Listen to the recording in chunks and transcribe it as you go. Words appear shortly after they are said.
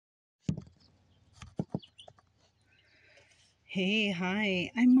Hey, hi,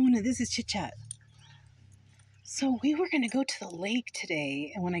 I'm Mona. This is Chit Chat. So, we were going to go to the lake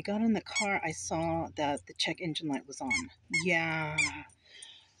today, and when I got in the car, I saw that the check engine light was on. Yeah.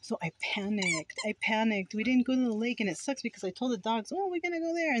 So, I panicked. We didn't go to the lake, and it sucks because I told the dogs, oh, we're going to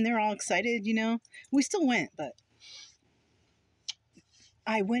go there, and they're all excited, you know. We still went, but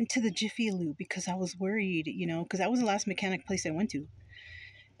I went to the Jiffy Lube because I was worried, you know, because that was the last mechanic place I went to.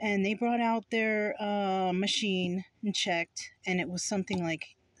 And they brought out their machine and checked, and it was something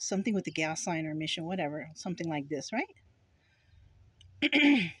with the gas line or emission, whatever, something like this, right?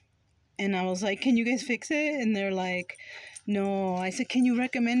 And I was like, can you guys fix it? And they're like, no. I said, can you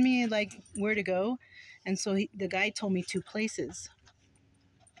recommend me like where to go? And so the guy told me two places.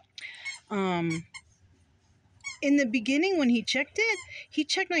 In the beginning, when he checked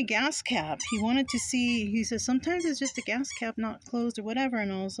my gas cap. He wanted to see, he said, sometimes it's just a gas cap not closed or whatever.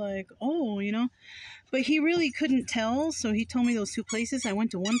 And I was like, oh, you know, but he really couldn't tell. So he told me those two places. I went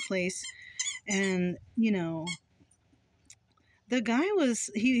to one place and, you know, the guy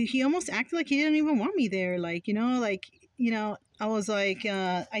was, he almost acted like he didn't even want me there. Like, I was like,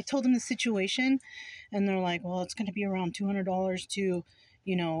 I told him the situation and they're like, well, it's going to be around $200 to,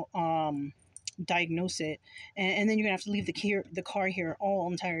 diagnose it, and then you're gonna have to leave the car here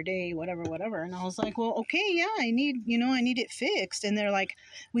all entire day, whatever. And I was like, well, okay, yeah, I need it fixed. And they're like,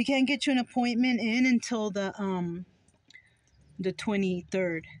 we can't get you an appointment in until the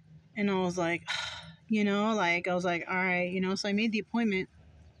 23rd. And I was like, all right, so I made the appointment,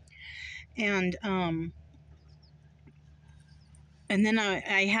 and then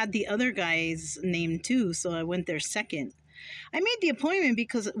I had the other guy's name too, so I went there second. I made the appointment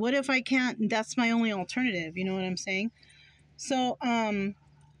because what if I can't? That's my only alternative. You know what I'm saying? So, I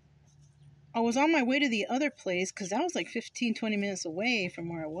was on my way to the other place because that was like 15, 20 minutes away from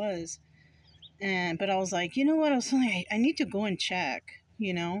where I was. But I was like, you know what? I was feeling I need to go and check,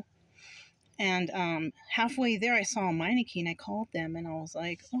 And halfway there, I saw a Monika and I called them and I was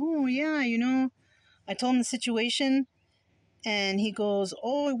like, oh, yeah, I told them the situation. And he goes,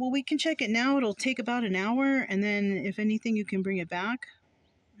 oh, well, we can check it now. It'll take about an hour. And then if anything, you can bring it back.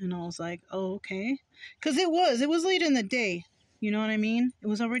 And I was like, oh, okay. Because it was late in the day. You know what I mean? It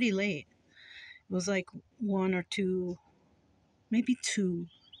was already late. It was like 1 or 2, maybe 2.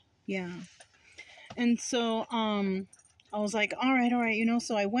 Yeah. And so I was like, all right.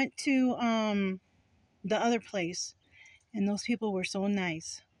 So I went to the other place. And those people were so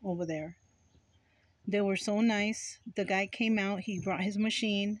nice over there. They were so nice. The guy came out. He brought his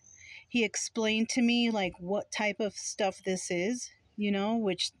machine. He explained to me like what type of stuff this is,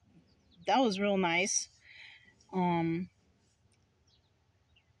 which that was real nice.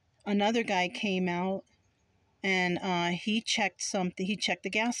 Another guy came out and he checked something. He checked the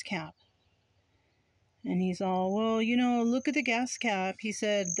gas cap. And he's all, well, look at the gas cap. He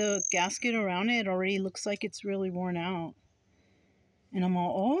said the gasket around it already looks like it's really worn out. And I'm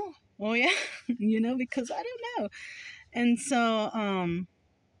all, oh yeah, because I don't know. And so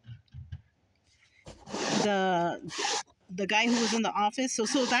the guy who was in the office,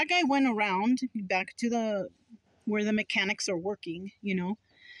 so that guy went around back to where the mechanics are working,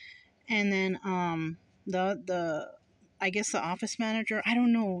 and then the I guess the office manager, I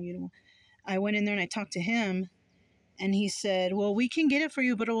don't know, I went in there and I talked to him. And he said, well, we can get it for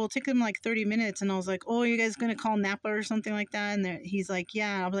you, but it will take them like 30 minutes. And I was like, oh, you guys going to call Napa or something like that? And he's like,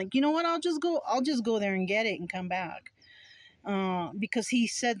 yeah. I was like, you know what? I'll just go there and get it and come back. Because he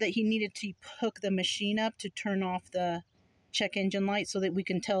said that he needed to hook the machine up to turn off the check engine light so that we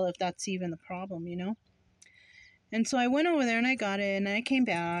can tell if that's even the problem, And so I went over there and I got it and I came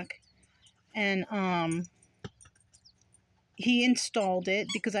back and he installed it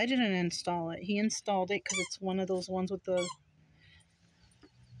because I didn't install it. He installed it because it's one of those ones with the,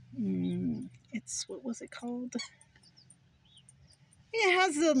 what was it called? It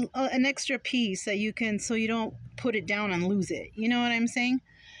has an extra piece that you can, so you don't put it down and lose it. You know what I'm saying?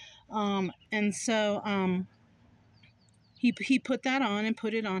 And so he put that on and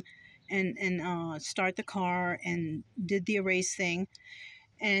put it on and start the car and did the erase thing.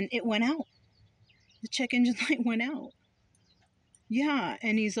 And it went out. The check engine light went out. Yeah,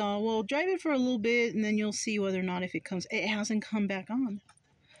 and he's all, well, drive it for a little bit, and then you'll see whether or not if it comes. It hasn't come back on.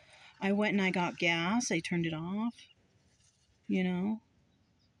 I went and I got gas. I turned it off,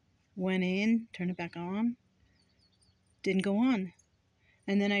 Went in, turned it back on. Didn't go on.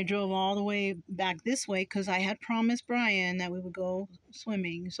 And then I drove all the way back this way because I had promised Brian that we would go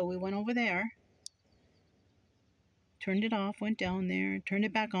swimming. So we went over there, turned it off, went down there, turned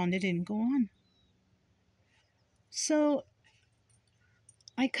it back on. It didn't go on. So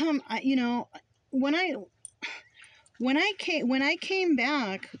when When I came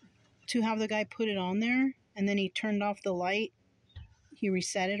back to have the guy put it on there, and then he turned off the light, he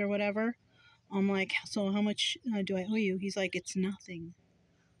reset it or whatever. I'm like, so how much do I owe you? He's like, it's nothing.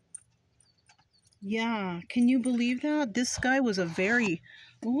 Yeah, can you believe that? This guy was a very,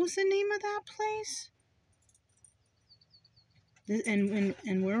 what was the name of that place?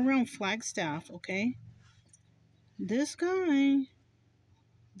 And we're around Flagstaff, okay? This guy,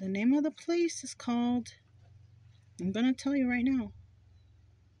 the name of the place is called, I'm gonna tell you right now,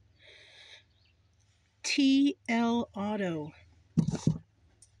 TL Auto.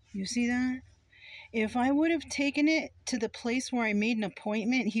 You see that? If I would have taken it to the place where I made an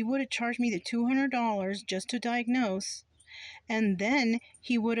appointment, he would have charged me the $200 just to diagnose, and then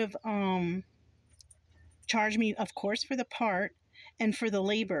he would have charged me, of course, for the part and for the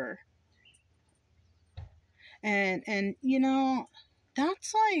labor. And you know,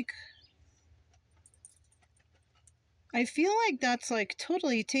 that's like, I feel like that's like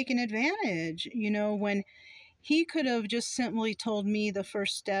totally taken advantage, you know, when he could have just simply told me the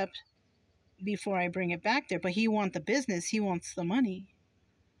first step before I bring it back there. But he wants the business, he wants the money.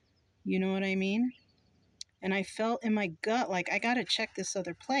 You know what I mean? And I felt in my gut like I gotta check this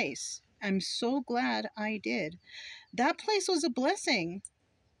other place. I'm so glad I did. That place was a blessing.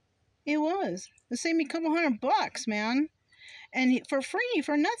 It was. It saved me a couple $100, man. And for free,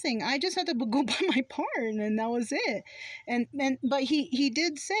 for nothing. I just had to go buy my part, and that was it. But he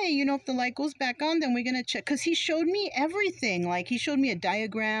did say, you know, if the light goes back on, then we're gonna check, because he showed me everything. Like, he showed me a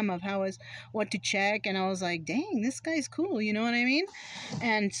diagram of what to check, and I was like, dang, this guy's cool. You know what I mean?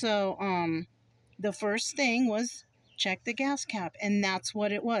 And so the first thing was check the gas cap, and that's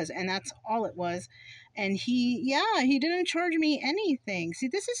what it was, and that's all it was. And he didn't charge me anything. See,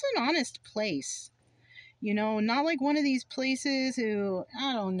 this is an honest place. You know, not like one of these places who,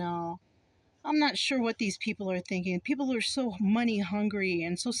 I don't know. I'm not sure what these people are thinking. People are so money hungry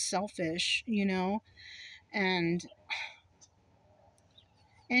and so selfish, you know. And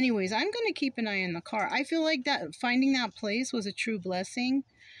anyways, I'm going to keep an eye on the car. I feel like that finding that place was a true blessing.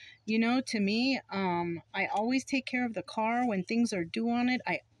 You know, to me, I always take care of the car when things are due on it.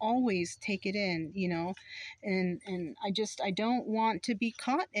 I always take it in, you know, and I don't want to be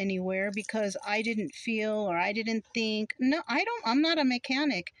caught anywhere because I didn't feel or I didn't think. No, I'm not a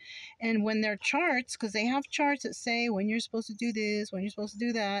mechanic. And when their charts, because they have charts that say when you're supposed to do this, when you're supposed to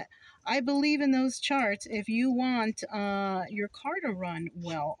do that, I believe in those charts if you want your car to run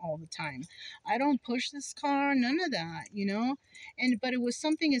well all the time. I don't push this car, none of that, you know. But it was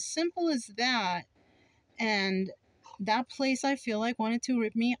something as simple as that, and that place I feel like wanted to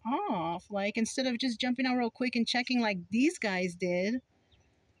rip me off. Like, instead of just jumping out real quick and checking like these guys did,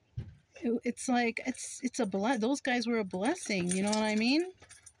 it's like those guys were a blessing. You know what I mean?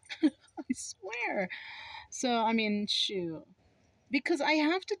 I swear. So I mean, shoot, because I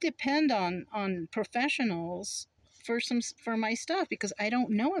have to depend on professionals for my stuff, because I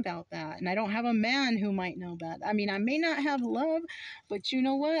don't know about that, and I don't have a man who might know that. I mean, I may not have love, but you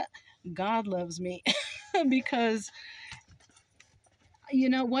know what? God loves me. Because, you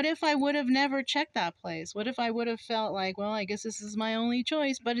know, what if I would have never checked that place? What if I would have felt like, well, I guess this is my only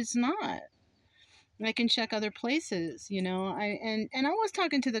choice? But it's not. I can check other places, you know. And I was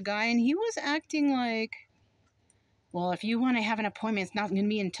talking to the guy, and he was acting like, well, if you want to have an appointment, it's not going to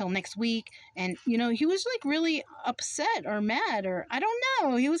be until next week. And, you know, he was like really upset or mad, or I don't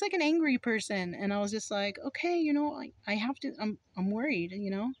know. He was like an angry person. And I was just like, okay, you know, I have to, I'm worried, you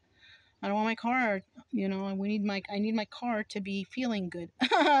know. I don't want my car, you know, I need my car to be feeling good,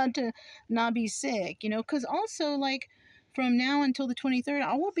 to not be sick, you know, because also, like, from now until the 23rd,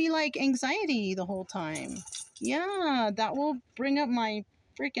 I will be like anxiety the whole time. Yeah, that will bring up my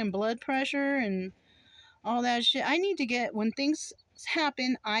freaking blood pressure and all that shit. I need to get, when things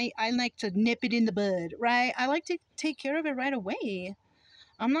happen, I like to nip it in the bud, right? I like to take care of it right away.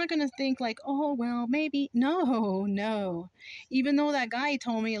 I'm not going to think like, oh, well, maybe. No. Even though that guy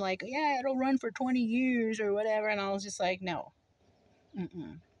told me like, yeah, it'll run for 20 years or whatever. And I was just like, no. I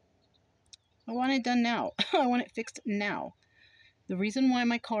want it done now. I want it fixed now. The reason why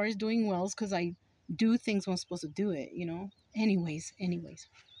my car is doing well is because I do things when I'm supposed to do it, you know? Anyways.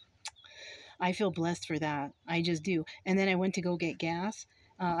 I feel blessed for that. I just do. And then I went to go get gas.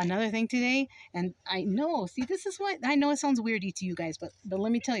 Another thing today, and I know, see, this is what, I know it sounds weirdy to you guys, but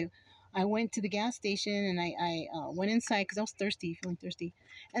let me tell you, I went to the gas station, and I went inside because I was feeling thirsty.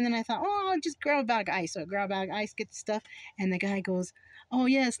 And then I thought, oh, I'll just grab a bag of ice. So I grab a bag of ice, get the stuff, and the guy goes, oh,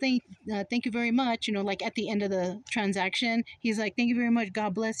 yes, thank you very much. You know, like at the end of the transaction, he's like, thank you very much.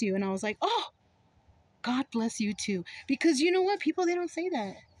 God bless you. And I was like, oh, God bless you too. Because you know what? People, they don't say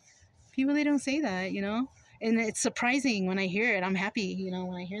that. They don't say that, you know? And it's surprising when I hear it. I'm happy, you know,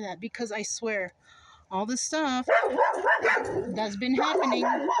 when I hear that, because I swear all the stuff that's been happening,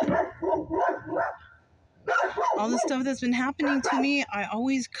 all the stuff that's been happening to me, I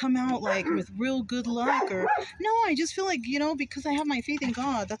always come out like with real good luck. Or no, I just feel like, you know, because I have my faith in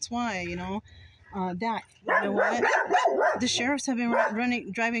God, that's why, you know, that, you know what, the sheriffs have been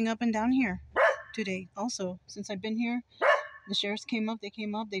driving up and down here today also since I've been here. The sheriffs came up,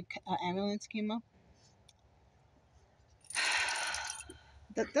 ambulance came up.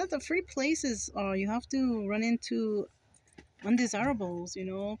 The free places, you have to run into undesirables, you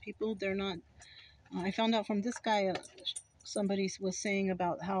know, people, they're not, I found out from this guy, somebody was saying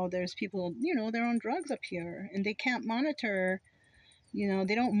about how there's people, you know, they're on drugs up here and they can't monitor, you know,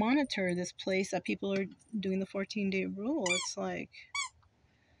 they don't monitor this place that people are doing the 14-day rule. It's like,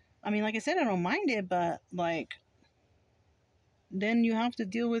 I mean, like I said, I don't mind it, but like, then you have to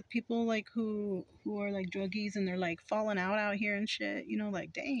deal with people like who are like druggies and they're like falling out here and shit, you know,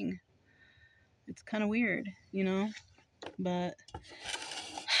 like, dang, it's kind of weird, you know. But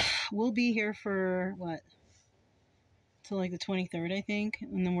we'll be here for what, till like the 23rd, I think,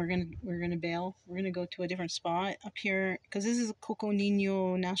 and then we're gonna bail. We're gonna go to a different spot up here, because this is Coco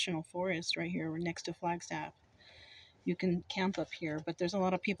Nino National Forest right here. We're next to Flagstaff. You can camp up here, but there's a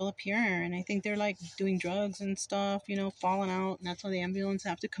lot of people up here, and I think they're like doing drugs and stuff, you know, falling out, and that's why the ambulance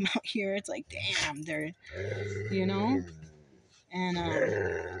have to come out here. It's like, damn, they're, you know. And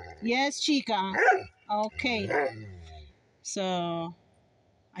yes, Chica. Okay. So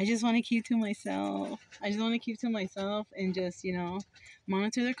I just want to keep to myself. And just, you know,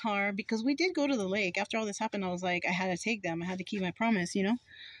 monitor their car, because we did go to the lake. After all this happened, I was like, I had to take them. I had to keep my promise, you know.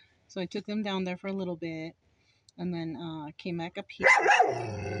 So I took them down there for a little bit, and then came back up here.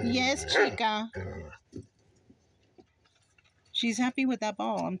 Yes, Chica. She's happy with that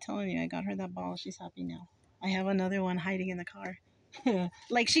ball. I'm telling you, I got her that ball. She's happy now. I have another one hiding in the car.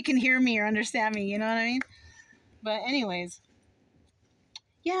 Like she can hear me or understand me, you know what I mean? But anyways,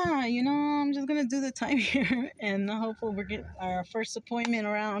 yeah, you know, I'm just going to do the time here. And hopefully our first appointment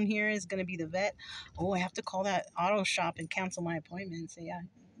around here is going to be the vet. Oh, I have to call that auto shop and cancel my appointment. Say, yeah,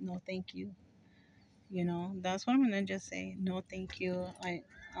 no, thank you. You know, that's what I'm going to just say. No, thank you.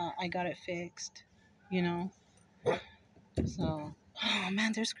 I got it fixed, you know. So, oh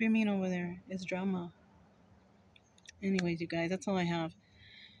man, they're screaming over there. It's drama. Anyways, you guys, that's all I have.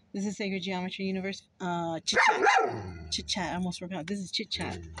 This is Sacred Geometry Universe. Chit Chat. Chit Chat. I almost forgot. This is Chit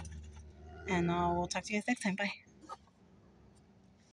Chat. And we'll talk to you guys next time. Bye.